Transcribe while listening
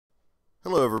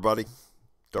Hello, everybody.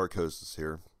 Dark Host is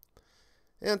here.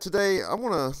 And today I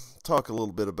want to talk a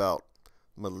little bit about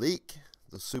Malik,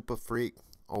 the super freak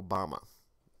Obama.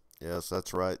 Yes,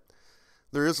 that's right.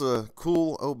 There is a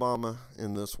cool Obama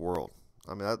in this world.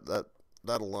 I mean,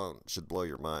 that alone should blow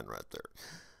your mind right there.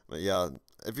 But yeah,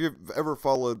 if you've ever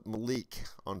followed Malik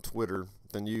on Twitter,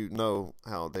 then you know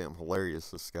how damn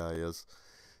hilarious this guy is.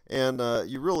 And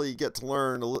you really get to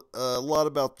learn a lot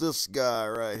about this guy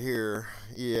right here.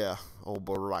 Yeah, old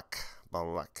Barrack.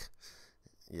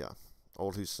 Yeah,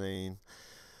 old Hussein.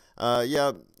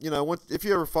 Yeah, if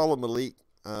you ever follow Malik,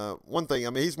 one thing, I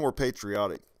mean, he's more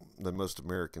patriotic than most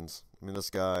Americans. I mean, this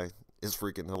guy is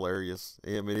freaking hilarious.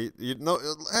 I mean,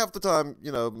 half the time,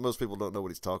 most people don't know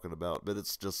what he's talking about, but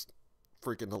it's just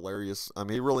freaking hilarious. I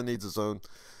mean, he really needs his own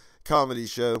comedy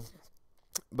show.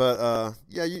 But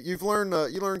yeah, you've learned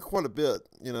you learned quite a bit,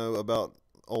 about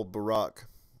old Barrack.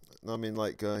 I mean,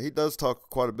 he does talk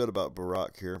quite a bit about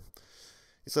Barrack here.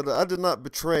 He said, "I did not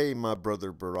betray my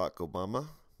brother Barack Obama.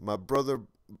 My brother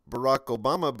Barack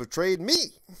Obama betrayed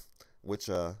me," which,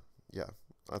 yeah,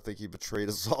 I think he betrayed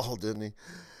us all, didn't he?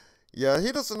 Yeah,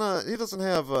 he doesn't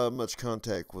have much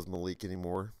contact with Malik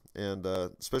anymore, and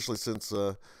especially since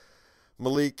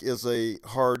Malik is a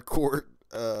hardcore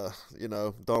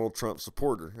Donald Trump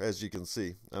supporter, as you can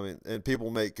see. I mean, and people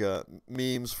make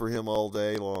memes for him all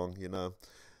day long,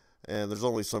 and there's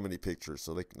only so many pictures,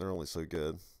 so they're only so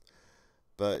good.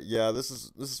 But yeah, this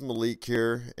is Malik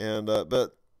here, and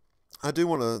but I do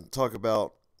want to talk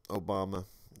about Obama.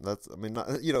 I mean, not,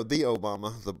 the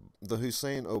Obama, the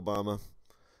Hussein Obama,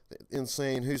 the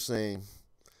insane Hussein.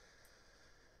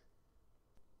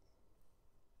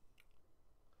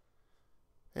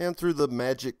 And through the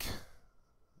magic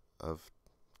of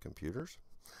computers,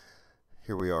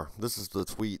 here we are. This is the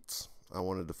tweets I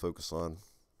wanted to focus on.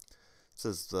 It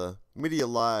says the media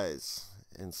lies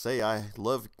and say I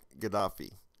love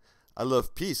Gaddafi. I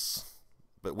love peace,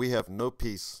 but we have no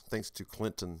peace thanks to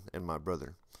Clinton and my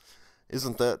brother.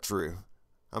 Isn't that true?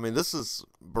 I mean, this is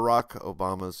Barack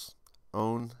Obama's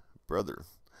own brother.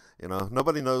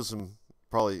 Nobody knows him.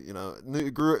 Probably,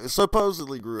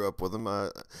 supposedly grew up with him.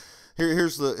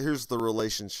 Here's the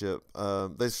relationship.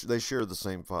 They share the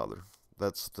same father.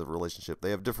 That's the relationship.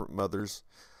 They have different mothers,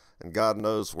 and God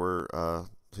knows where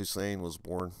Hussein was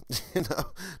born.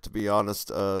 To be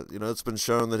honest, it's been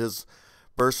shown that his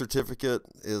birth certificate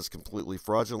is completely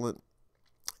fraudulent,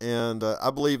 and I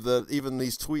believe that even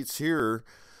these tweets here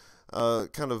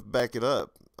kind of back it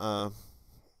up.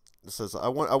 It says, I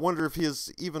wonder if he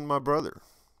is even my brother.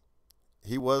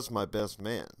 He was my best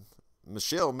man.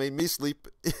 Michelle made me sleep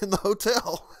in the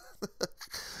hotel."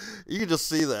 You can just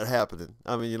see that happening.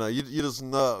 I mean, you just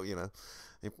know,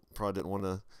 He probably didn't want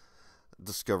to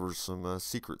discover some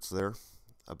secrets there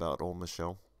about old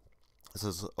Michelle. It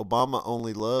says, Obama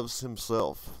only loves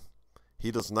himself.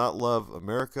 He does not love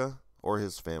America or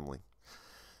his family.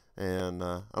 And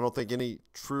I don't think any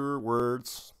truer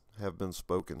words have been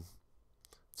spoken.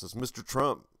 It says, Mr.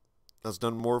 Trump has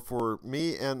done more for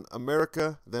me and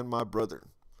America than my brother.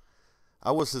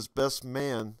 I was his best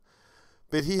man,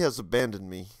 but he has abandoned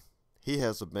me. He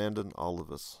has abandoned all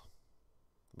of us.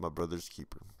 My brother's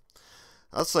keeper.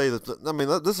 I say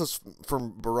that, this is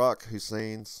from Barack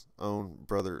Hussein's own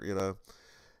brother,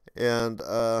 And,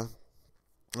 I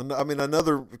mean,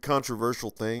 another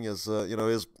controversial thing is,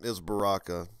 is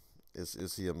Barack,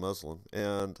 is he a Muslim?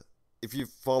 And if you've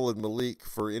followed Malik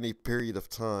for any period of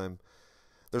time,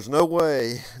 there's no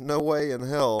way in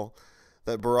hell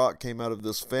that Barrack came out of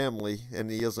this family and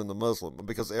he isn't a Muslim,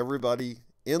 because everybody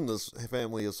in this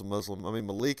family is a Muslim. I mean,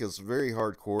 Malik is very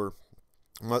hardcore.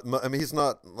 I mean, he's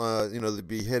not, the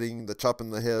beheading, the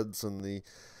chopping the heads, and the,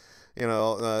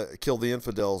 kill the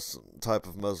infidels type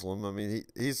of Muslim. I mean,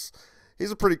 he's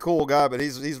a pretty cool guy, but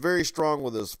he's very strong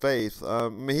with his faith. I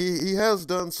mean, he has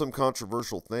done some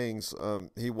controversial things.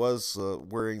 He was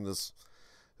wearing this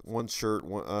one shirt,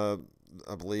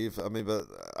 I believe. I mean, but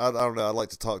I don't know. I'd like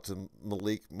to talk to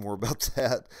Malik more about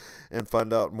that and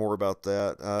find out more about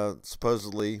that.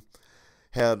 Supposedly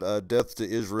had death to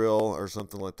Israel or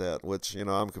something like that, which,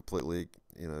 I'm completely,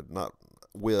 not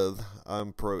with.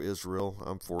 I'm pro-Israel.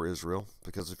 I'm for Israel,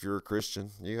 because if you're a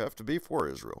Christian, you have to be for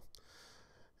Israel.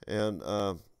 And,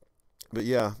 but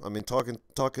yeah, I mean, talking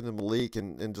to Malik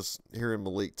and just hearing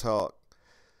Malik talk,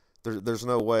 there's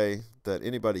no way that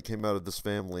anybody came out of this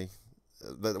family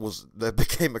that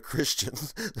became a Christian.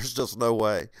 There's just no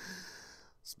way.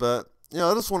 But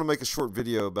I just want to make a short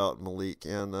video about Malik,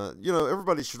 and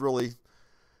everybody should really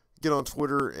get on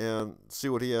Twitter and see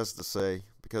what he has to say,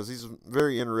 because he's a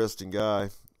very interesting guy,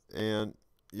 and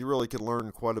you really can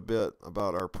learn quite a bit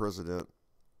about our president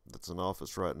that's in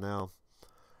office right now.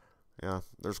 Yeah,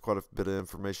 there's quite a bit of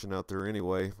information out there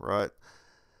anyway, right?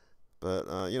 But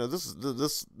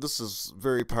this is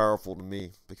very powerful to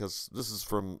me because this is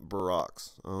from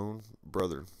Barrack's own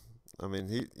brother. I mean,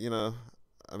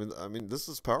 this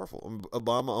is powerful.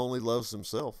 Obama only loves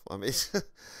himself. I mean,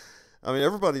 I mean,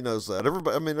 everybody knows that.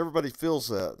 Everybody feels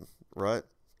that, right?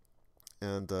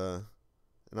 And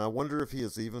I wonder if he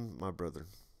is even my brother.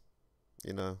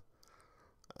 You know,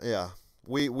 yeah,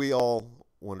 we all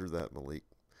wonder that, Malik.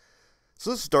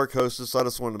 So this is Dark Hostess. I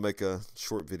just wanted to make a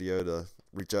short video to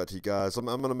reach out to you guys. I'm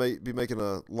going to be making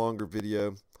a longer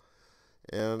video,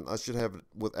 and I should have it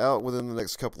out within the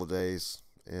next couple of days.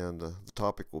 And the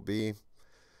topic will be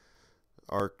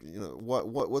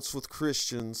what's with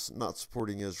Christians not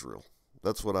supporting Israel.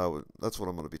 That's what I'm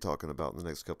going to be talking about in the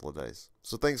next couple of days.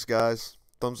 So thanks, guys.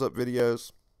 Thumbs up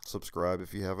videos. Subscribe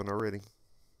if you haven't already.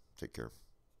 Take care.